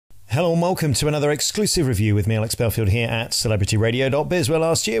Hello and welcome to another exclusive review with me, Alex Belfield, here at celebrityradio.biz, where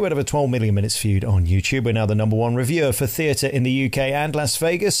last year we had over 12 million minutes viewed on YouTube. We're now the #1 reviewer for theatre in the UK and Las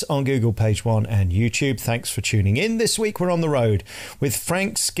Vegas on Google Page 1 and YouTube. Thanks for tuning in. This week we're on the road with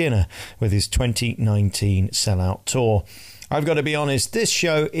Frank Skinner with his 2019 sellout tour. I've got to be honest, this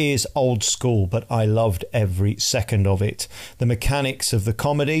show is old school, but I loved every second of it. The mechanics of the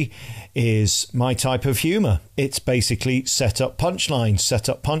comedy is my type of humour. It's basically set up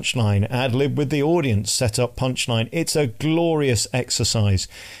punchline, ad-lib with the audience, set up punchline. It's a glorious exercise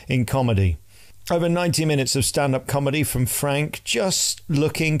in comedy. Over 90 minutes of stand-up comedy from Frank, just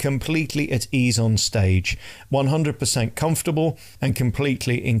looking completely at ease on stage, 100% comfortable and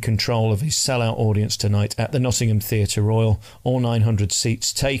completely in control of his sellout audience tonight at the Nottingham Theatre Royal, all 900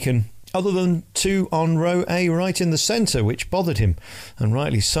 seats taken, other than two on row A right in the centre, which bothered him, and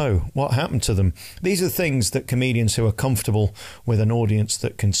rightly so. What happened to them? These are things that comedians who are comfortable with an audience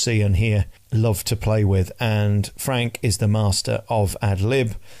that can see and hear love to play with, and Frank is the master of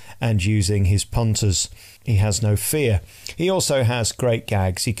ad-lib and using his punters. He has no fear. He also has great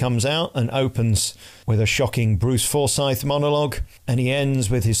gags. He comes out and opens with a shocking Bruce Forsyth monologue, and he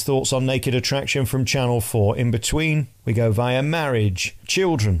ends with his thoughts on naked attraction from Channel 4. In between, we go via marriage,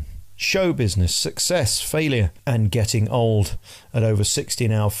 children, show business, success, failure, and getting old. At over 60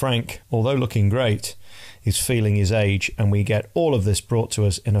 now, Frank, although looking great, is feeling his age, and we get all of this brought to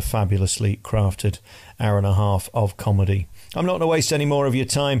us in a fabulously crafted hour and a half of comedy. I'm not going to waste any more of your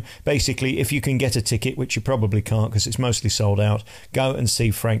time. Basically, if you can get a ticket, which you probably can't because it's mostly sold out, go and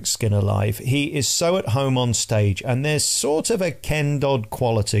see Frank Skinner live. He is so at home on stage, and there's sort of a Ken Dodd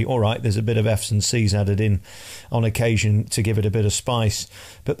quality. All right, there's a bit of F's and C's added in on occasion to give it a bit of spice,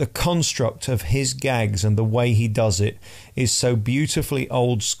 but the construct of his gags and the way he does it is so beautifully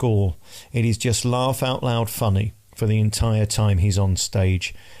old school. It is just laugh out loud funny for the entire time he's on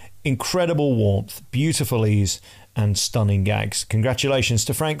stage. Incredible warmth, beautiful ease, and stunning gags. Congratulations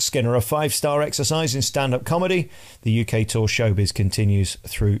to Frank Skinner, a 5-star exercise in stand-up comedy. The UK tour showbiz continues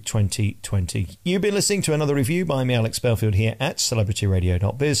through 2020. You've been listening to another review by me, Alex Belfield, here at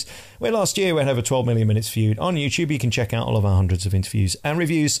celebrityradio.biz, where last year we had over 12 million minutes viewed on YouTube. You can check out all of our hundreds of interviews and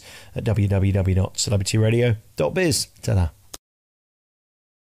reviews at www.celebrityradio.biz. Ta-da.